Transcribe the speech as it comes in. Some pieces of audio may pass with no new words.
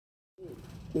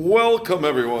Welcome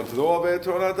everyone to the Ovet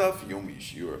Torah Daf Yomi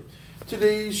Shiur.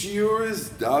 Today's Shiur is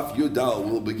Daf Yudal.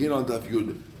 We'll begin on Daf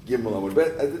Yud Gimel Amud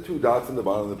Bet at the two dots on the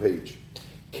bottom of the page.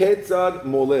 Ketzad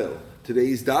Molel.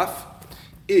 Today's Daf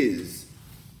is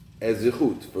as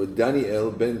Zechut for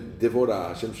Daniel ben Devorah.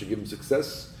 Hashem should give him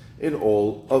success in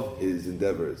all of his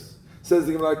endeavors. Says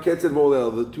the Gemara, Ketzad Molel,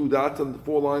 the two dots on the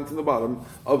four lines on the bottom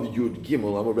of Yud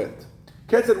Gimel Amud Bet.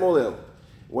 Ketzad Molel.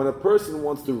 When a person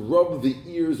wants to rub the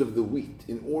ears of the wheat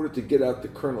in order to get out the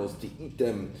kernels to eat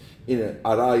them in an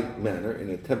arai manner, in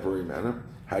a temporary manner,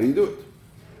 how do you do it?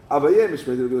 Amar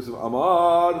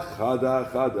chada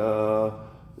chada.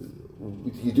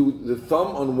 You do the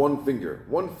thumb on one finger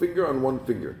on one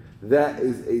finger. That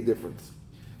is a difference.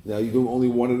 Now you do only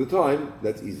one at a time.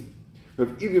 That's easy. You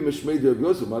could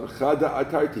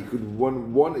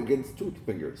one against two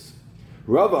fingers.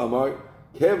 Rava Amar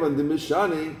kevan de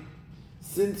mishani.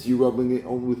 Since you're rubbing it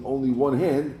with only one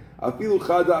hand, afilu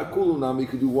chada kulunam, you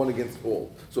could do one against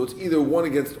all. So it's either one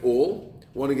against all,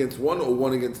 one against one, or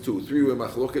one against two. Three-way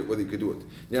machloket, whether you could do it.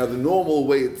 Now, the normal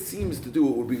way it seems to do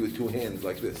it would be with two hands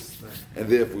like this, and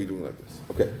therefore you're doing like this.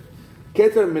 Okay.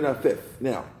 Keter minafef.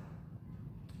 Now,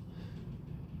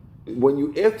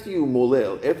 after you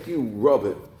rub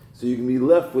it, so you can be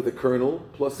left with a kernel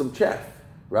plus some chaff,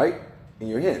 right, in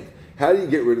your hand. How do you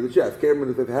get rid of the chaff? How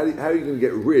are you going to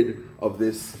get rid of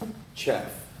this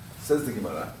chaff? Says the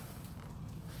Gemara.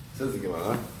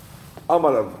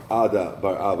 Amarav Ada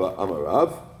Bar Ava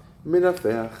Amarav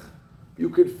Minafech. You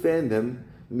could fan them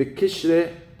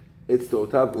Mikishre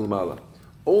Etztotav Ulmala.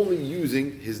 Only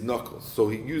using his knuckles. So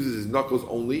he uses his knuckles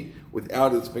only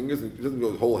without his fingers. He doesn't go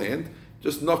his whole hand.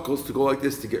 Just knuckles to go like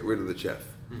this to get rid of the chaff.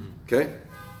 Okay?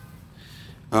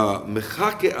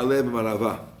 Mechake Aleh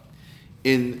Marava.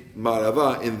 In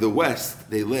Marava, in the west,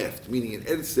 they laughed. Meaning in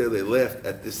Eretz Yisrael, they laughed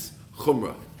at this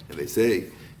chumrah. And they say,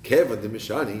 Kevan de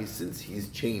Mishani, since he's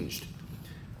changed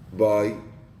by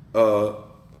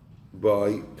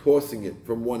tossing it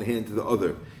from one hand to the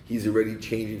other, he's already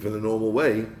changing from the normal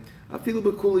way. Afilu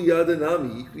b'kul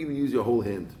yadanami, you can even use your whole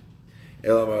hand.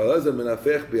 El Amar Elazar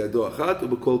menafech b'yado achat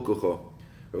u'b'kol kocho.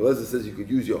 Elazar says you could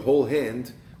use your whole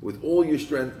hand with all your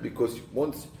strength, because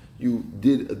once you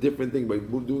did a different thing by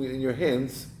doing it in your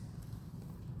hands,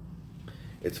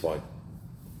 it's fine.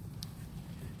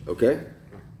 Okay?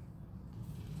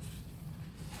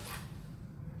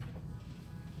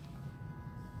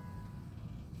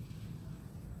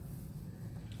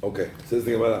 Okay, says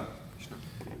the Gemara.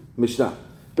 Mishnah.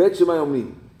 Bet Shemai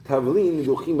Omrim. Tavlin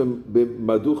niduchim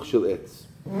b'maduch shel etz.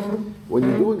 When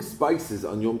you're doing spices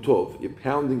on Yom Tov, you're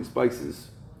pounding spices,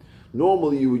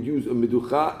 normally you would use a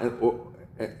meducha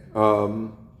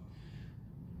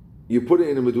you put it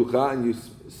in a meducha and you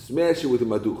smash it with a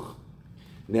maduch.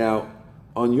 Now,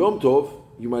 on Yom Tov,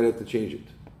 you might have to change it.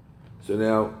 So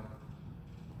now,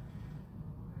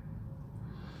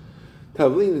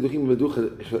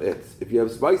 if you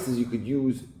have spices, you could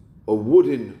use a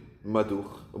wooden maduch,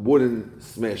 a wooden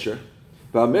smasher.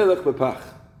 And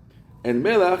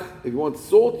melach, if you want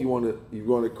salt, you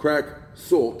want to crack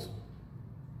salt,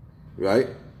 right?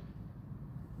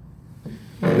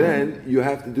 Then you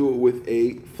have to do it with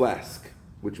a flask,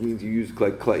 which means you use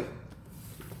like clay.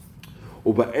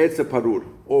 Or with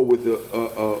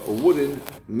a wooden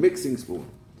mixing spoon.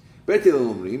 He says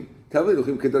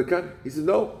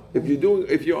no. If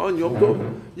you're on Yom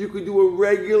Tov, you could do a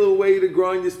regular way to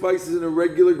grind your spices in a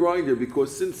regular grinder,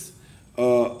 because since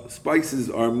spices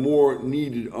are more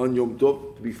needed on Yom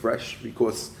Tov to be fresh,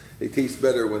 because they taste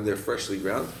better when they're freshly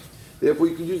ground. Therefore,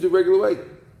 you can use the regular way.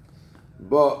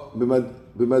 But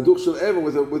b'maduch shel even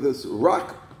with a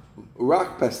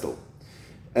rock pestle,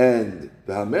 and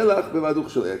v'hamelach b'maduch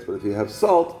shel etz. But if you have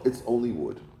salt, it's only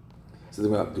wood. So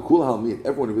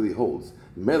everyone really holds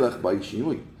melach by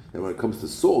shinui. And when it comes to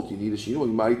salt, you need a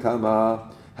shinui.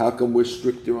 Ma'itama. How come we're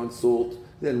stricter on salt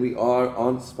than we are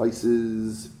on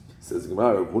spices? Says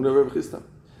Gemara. Rav Chisda.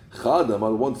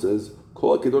 Chadam one says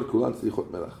kol kedor kulan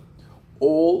tzrichot melach.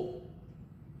 All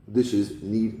dishes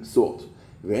need salt.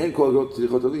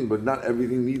 But not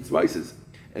everything needs spices.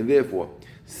 And therefore,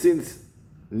 since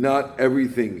not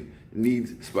everything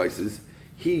needs spices,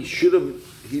 he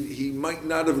might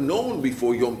not have known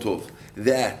before Yom Tov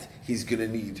that he's going to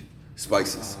need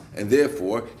spices. And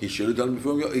therefore, he should have done it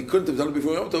before he couldn't have done it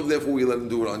before Yom Tov, therefore we let him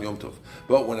do it on Yom Tov.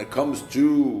 But when it comes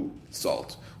to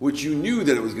salt, which you knew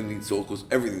that it was going to need salt, because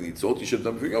everything needs salt, you should have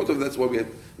done it before Yom Tov. That's why we had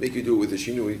to make you do it with a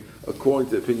shinui, according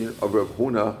to the opinion of Rav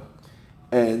Huna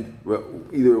and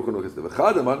either Rav Huna or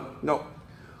Chadaman. No.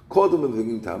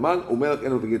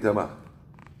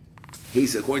 He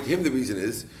said, according to him, the reason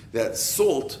is that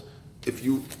salt, if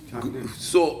you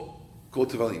salt called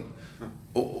tevalim.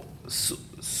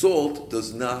 Salt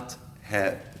does not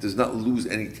lose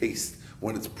any taste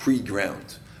when it's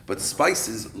pre-ground, but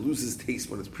spices loses taste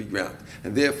when it's pre-ground,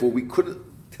 and therefore we couldn't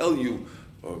tell you,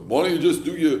 why don't you just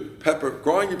do your pepper,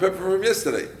 grind your pepper from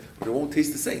yesterday, but it won't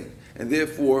taste the same, and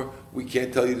therefore we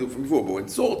can't tell you to do it from before. But when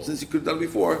salt, since you could have done it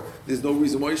before, there's no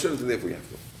reason why you shouldn't, and therefore you have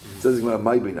to. Says my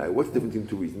benai. What's the difference between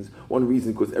two reasons? One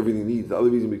reason because everything needs. The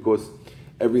other reason because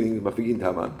everything is mafigin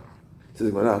taman.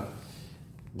 Says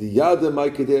the yada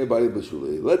ma'kedeh b'ayil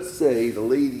b'shulei. Let's say the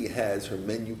lady has her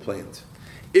menu planned.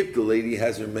 If the lady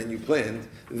has her menu planned,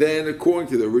 then according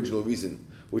to the original reason,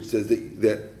 which says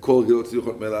that kol gelot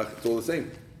tzrichot melach, it's all the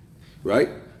same, right?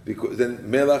 Because then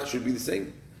melach should be the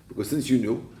same. Because since you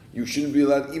knew, you shouldn't be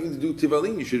allowed even to do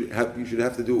tivalin. You should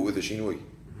have to do it with a shinui,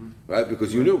 right?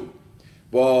 Because you knew.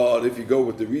 But if you go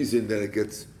with the reason that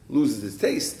it loses its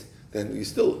taste, then you're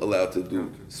still allowed to do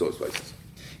soy spices.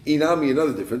 Inami,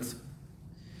 another difference.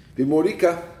 The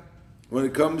morika, when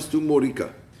it comes to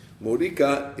morika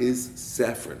is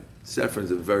saffron. Saffron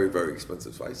is a very, very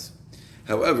expensive spice.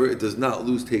 However, it does not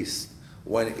lose taste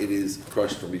when it is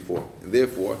crushed from before. And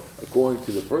therefore, according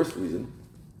to the first reason,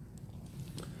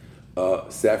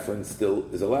 saffron still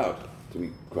is allowed to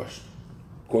be crushed.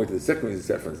 According to the second reason,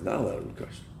 saffron is not allowed to be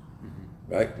crushed.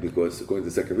 Right? Because according to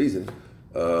the second reason,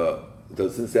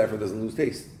 since saffron doesn't lose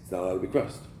taste, it's not allowed to be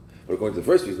crushed. But according to the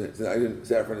first reason, since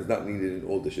saffron is not needed in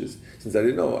all dishes, since I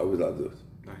didn't know, I was allowed to do it.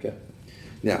 Okay?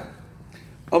 Now,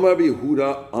 Amar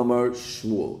Yehuda, Amar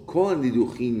Shmuel. Kol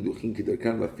niduchin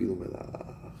kedarkan vafilu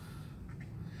melach.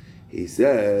 He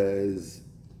says,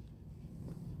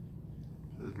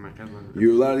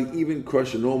 you're allowed to even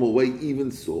crush a normal way, even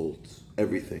salt,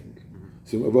 everything.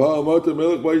 The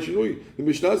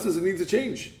Mishnah says it needs a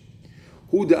change.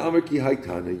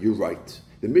 You're right.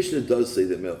 The Mishnah does say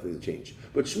that melech needs a change.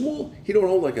 But Shmuel, he don't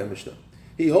hold like a Mishnah.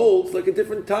 He holds like a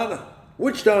different Tana.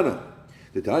 Which Tana?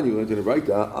 The Tana you went to the right.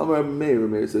 Amar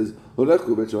Meir says, Bet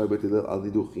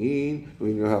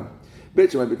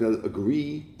Shammai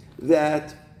agree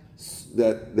that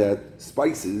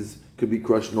spices could be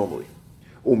crushed normally.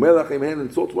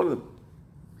 And salt's one of them.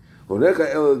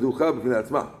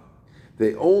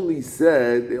 They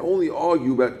only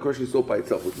argue about crushing salt by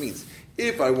itself, which means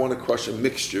if I want to crush a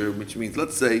mixture, which means,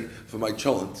 let's say, for my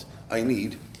cholent, I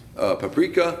need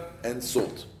paprika and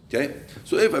salt. Okay?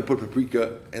 So if I put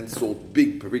paprika and salt,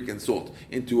 big paprika and salt,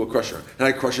 into a crusher, and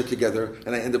I crush it together,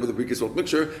 and I end up with a paprika salt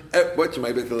mixture, what you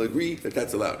might be able to agree that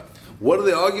that's allowed. What do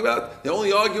they argue about? They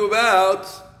only argue about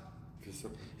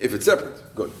if it's separate.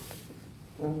 Good.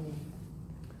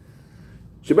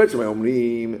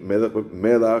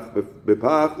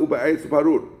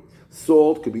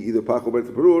 Salt could be either pach or be'etz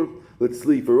parur. Let's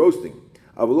see, for roasting.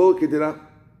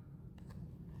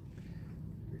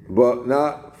 But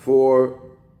not for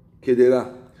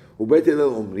kedera. Bet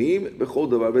Hillel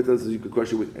says you can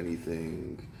crush it with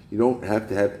anything. You don't have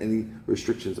to have any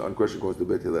restrictions on crushing according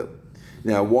to Bet Hillel.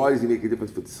 Now, why does he make a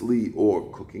difference for tzli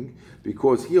or cooking?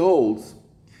 Because he holds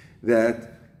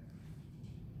that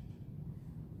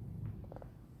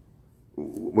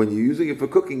when you're using it for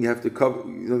cooking, you have to cover,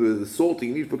 the salt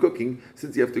you need for cooking,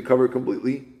 since you have to cover it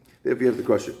completely, therefore you have to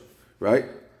crush it, right?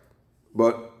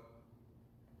 But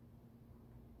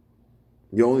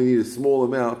you only need a small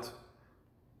amount.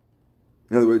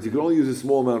 In other words, you can only use a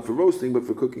small amount for roasting, but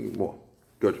for cooking, more.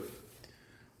 Good.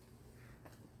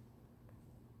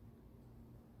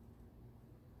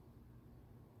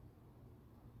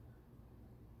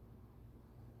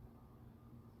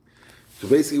 So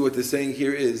basically what they're saying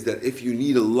here is that if you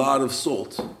need a lot of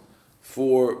salt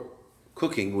for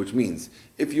cooking, which means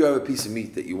if you have a piece of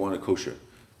meat that you want to kosher,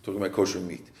 talking about kosher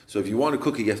meat, so if you want to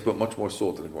cook it, you have to put much more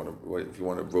salt than if you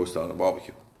want to roast it on a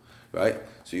barbecue, right?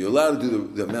 So you're allowed to do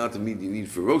the amount of meat you need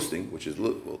for roasting, which is a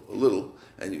little,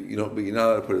 and but you're not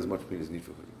allowed to put as much meat as you need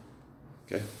for cooking.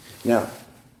 Okay? Now,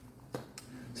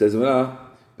 says the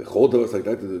chol davar like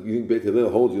that. You think Beit Hillel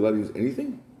holds you're allowed to use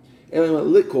anything? And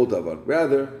lit kol davar.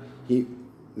 Rather, he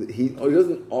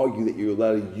doesn't argue that you're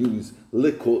allowed to use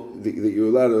that you're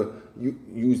allowed to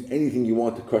use anything you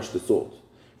want to crush the salt.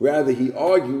 Rather, he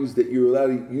argues that you're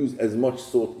allowed to use as much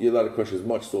salt. You're allowed to crush as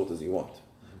much salt as you want.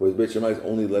 Whereas Beit Shammai is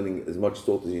only letting as much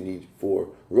salt as you need for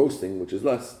roasting, which is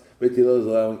less. Beit Hillel is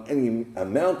allowing any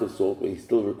amount of salt, but he's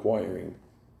still requiring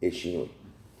a shinui.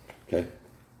 Okay.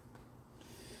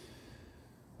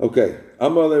 Okay.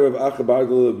 Amar le Rav Acha bar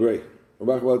Lebrei.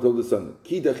 Rav Acha told the son,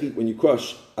 Ki dachit, when you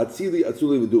crush, atzili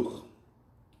v'duch.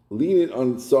 Lean it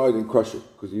on its side and crush it.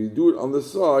 Because if you do it on the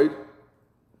side,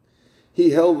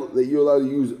 he held that you're allowed to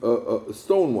use a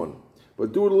stone one.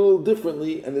 But do it a little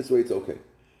differently, and this way it's okay.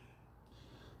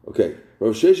 Okay.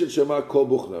 Rav Sheshet Shema Kol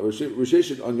Buchna. Rav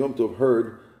Sheshet on Yom Tov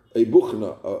heard a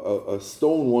buchna, a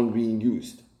stone one being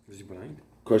used. Was he blind?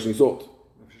 Crushing salt.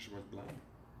 Rav Sheshet was blind.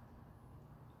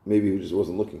 Maybe he just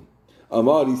wasn't looking.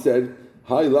 Amar, he said,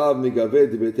 Hai lav migaveh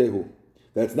debetehu.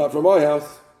 That's not from my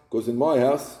house, because in my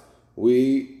house,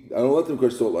 I don't let them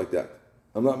crush salt like that.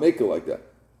 I'm not making it like that.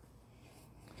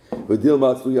 V'dil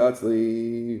matzli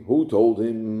yatzli, who told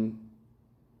him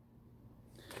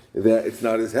that it's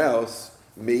not his house?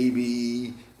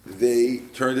 Maybe they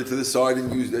turned it to the side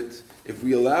and used it. If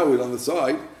we allow it on the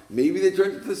side, maybe they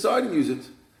turned it to the side and use it.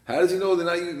 How does he know they're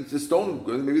not using the stone?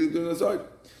 Maybe they're doing it on the side.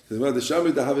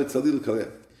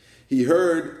 He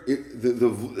heard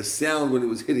the sound when it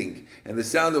was hitting, and the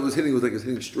sound that was hitting was like it was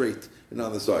hitting straight and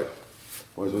on the side.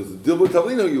 How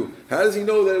does he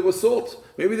know that it was salt?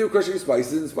 Maybe they were crushing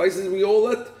spices, and spices we all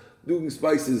let doing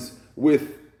spices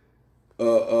with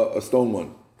a stone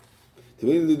one.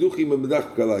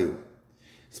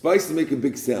 Spices make a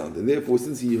big sound, and therefore,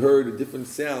 since he heard a different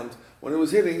sound when it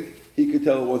was hitting, he could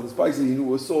tell it wasn't spices. He knew it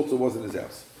was salt, so it wasn't his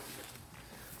house.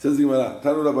 Says the Gemara,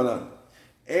 Tanu Rabbanan,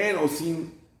 and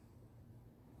osim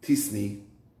tisni,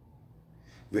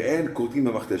 ve'en kotim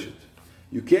ha'machteshet.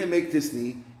 You can't make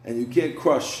tisni, and you can't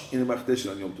crush in a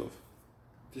machteshet on Yom Tov.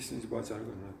 Tisni is about Zargon,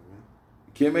 right?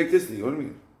 You can't make tisni. What do you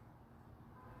mean?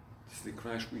 Tisni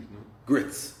crushed wheat, no?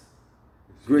 Grits.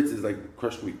 Grits is like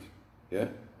crushed wheat. Yeah?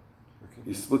 Okay.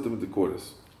 You split them into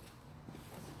quarters.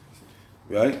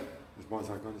 Right?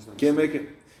 Can't make it.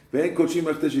 Ve'en kochim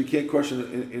machteshet. You can't crush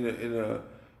in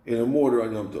a mortar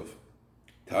on Yom Tov.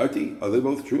 Tarti, are they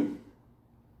both true?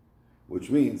 Which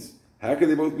means, how can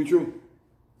they both be true?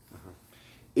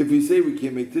 If we say we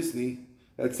can't make tisni,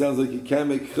 that sounds like you can't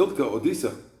make chilka or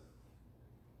disa.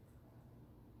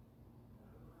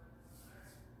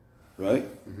 Right?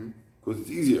 Because it's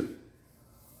easier.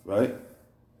 Right?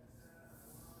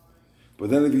 But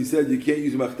then if he said you can't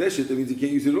use machteshet, that means you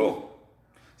can't use it at all.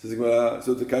 So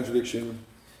it's a contradiction.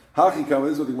 Hachi kama,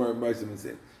 this is what the Gemara Ma'asim is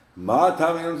saying. Ma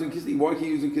tamei in kisni. Why can't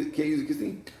you use a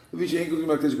kisni? Because you can't use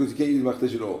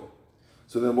machteshet at all.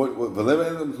 So then what? Why do you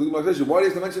have to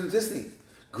mention the tisni?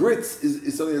 Grits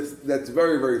is something that's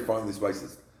very, very finely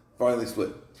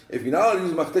split. If you're not allowed to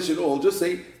use machteshet at all, just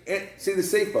say the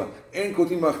seifa and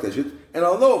kotim machteshet, and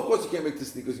I'll know. Of course, you can't make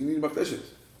tisni because you need machteshet.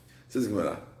 Says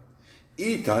Gemara.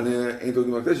 Itane ain't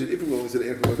talking machteshet. If you only said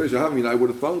ain't talking machteshet, how I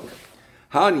would have thought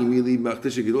hani mili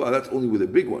machteshet gedol. That's only with a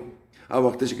big one.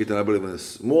 Machteshet ketana, but even a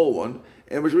small one.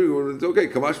 And which it's okay.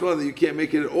 Kamashma that you can't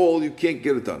make it at all. You can't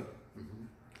get it done.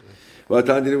 We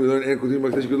learn we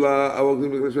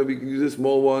can use a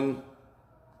small one.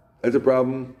 That's a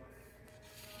problem.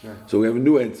 Yeah. So we have a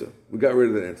new answer. We got rid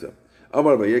of that answer. It's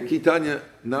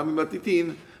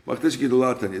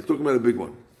talking about a big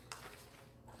one.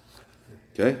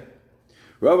 Okay?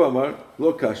 Rav Amar,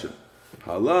 lo kasha.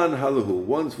 Halan halahu.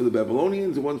 One's for the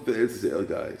Babylonians and one's for the Eretz Yisrael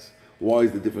guys. Why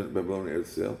is the different Babylonian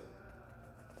Eretz Yisrael?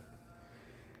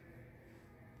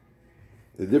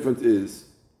 The difference is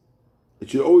it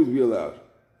should always be allowed.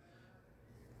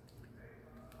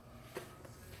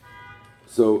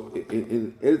 So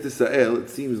in Eretz Yisrael, it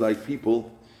seems like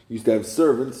people used to have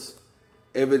servants,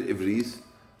 Eved Ivris,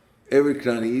 Eved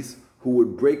Knanis, who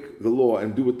would break the law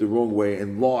and do it the wrong way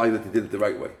and lie that they did it the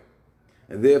right way,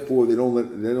 and therefore they don't let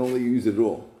you use it at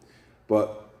all.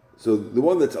 But so the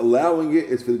one that's allowing it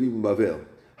is for the people in Bavel.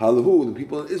 Halahu, the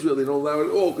people in Israel, they don't allow it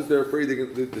at all because they're afraid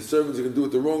the servants are going to do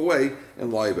it the wrong way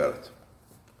and lie about it.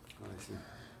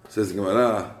 Says the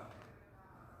Gemara.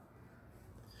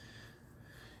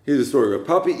 Here's the story.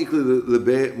 Papi ikli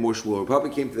lebe Moshmul. Papi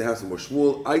came to the house of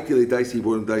Moshmul. Aitile daisi, he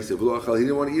brought him daisi. He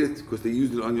didn't want to eat it because they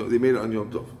used it on. They made it on Yom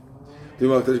Tov.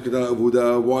 Why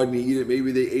didn't he eat it?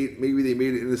 Maybe they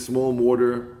made it in a small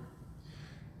mortar.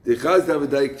 He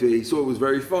saw it was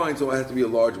very fine, so it had to be a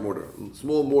large mortar.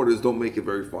 Small mortars don't make it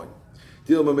very fine.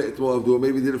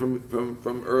 Maybe he did it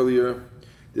from earlier.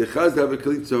 He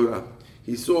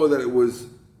saw that it was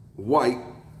white,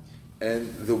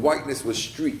 and the whiteness was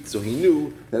streaked, so he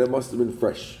knew that it must have been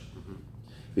fresh.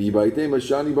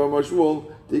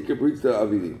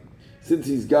 Since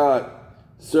he's got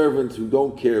servants who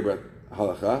don't care about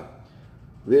halacha,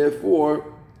 therefore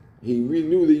he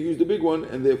knew they used the big one,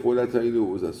 and therefore that's how he knew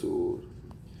it was asur.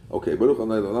 Okay, Baruch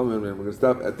Adonai L'olam, we're going to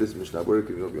stop at this Mishnah.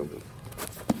 Okay, sorry,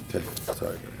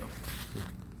 I'm going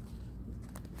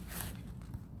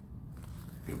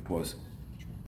to go. Pause.